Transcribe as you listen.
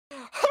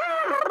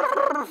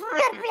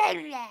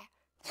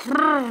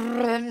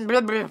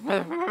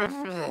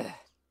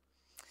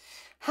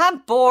I'm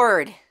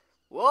bored.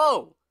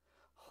 Whoa.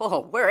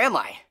 Whoa, where am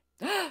I?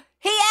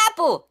 Hey,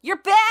 Apple, you're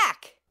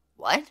back.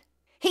 What?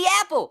 Hey,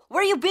 Apple,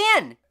 where you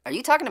been? Are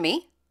you talking to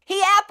me?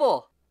 Hey,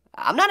 Apple.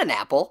 I'm not an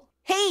apple.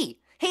 Hey,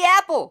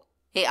 Apple.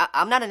 Hey,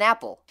 I'm not an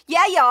apple.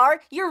 Yeah, you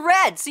are. You're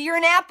red, so you're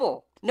an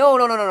apple. No.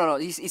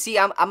 You see,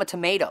 I'm a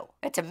tomato.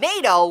 A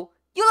tomato?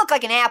 You look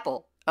like an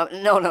apple.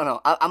 No.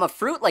 I'm a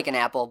fruit like an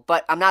apple,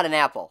 but I'm not an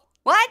apple.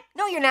 What?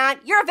 No, you're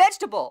not. You're a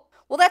vegetable.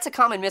 Well, that's a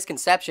common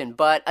misconception,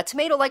 but a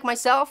tomato like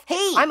myself?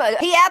 Hey,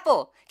 Hey,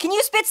 Apple, can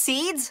you spit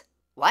seeds?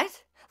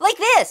 What? Like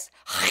this.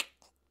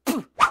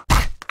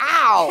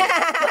 Ow!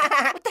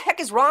 What the heck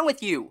is wrong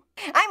with you?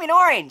 I'm an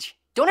orange.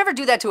 Don't ever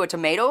do that to a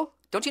tomato.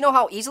 Don't you know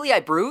how easily I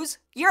bruise?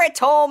 You're a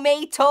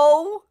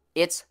tomato.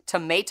 It's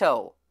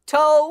tomato.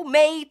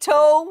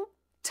 Tomato.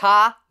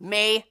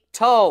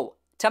 Tomato.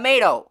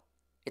 Tomato.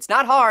 It's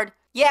not hard.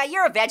 Yeah,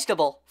 you're a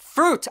vegetable.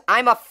 Fruit.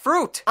 I'm a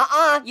fruit.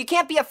 You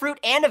can't be a fruit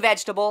and a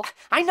vegetable.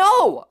 I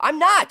know. I'm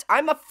not.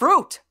 I'm a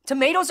fruit.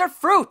 Tomatoes are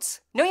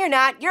fruits. No, you're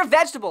not. You're a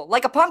vegetable,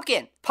 like a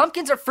pumpkin.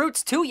 Pumpkins are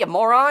fruits too, you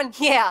moron.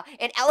 Yeah,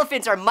 and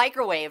elephants are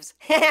microwaves.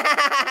 I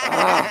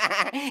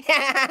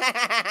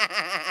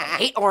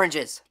hate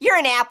oranges. You're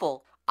an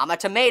apple. I'm a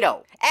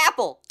tomato.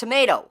 Apple,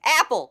 tomato,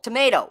 apple,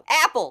 tomato,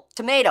 apple,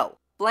 tomato.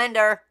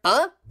 Blender.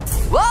 Huh?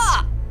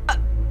 Whoa!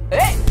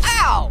 Hey,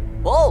 ow!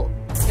 Whoa!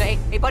 Hey,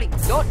 buddy,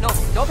 don't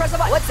press the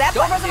button. What's that?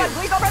 Don't press the button.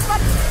 Please don't press the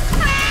button.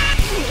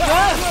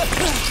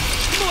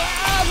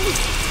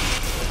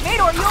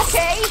 Tomato, are you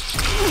okay?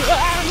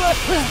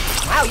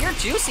 Wow, you're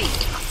juicy.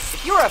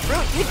 If you were a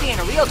fruit, you'd be in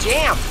a real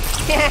jam.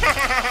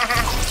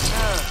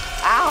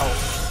 Ow.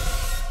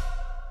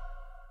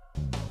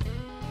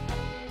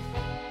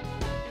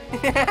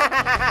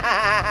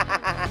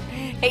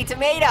 Hey,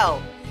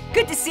 Tomato.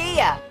 Good to see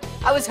ya.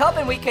 I was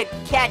hoping we could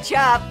catch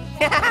up.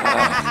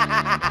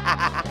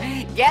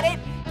 Get it?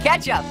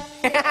 Catch up.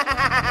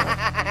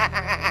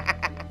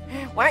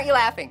 Why aren't you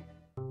laughing?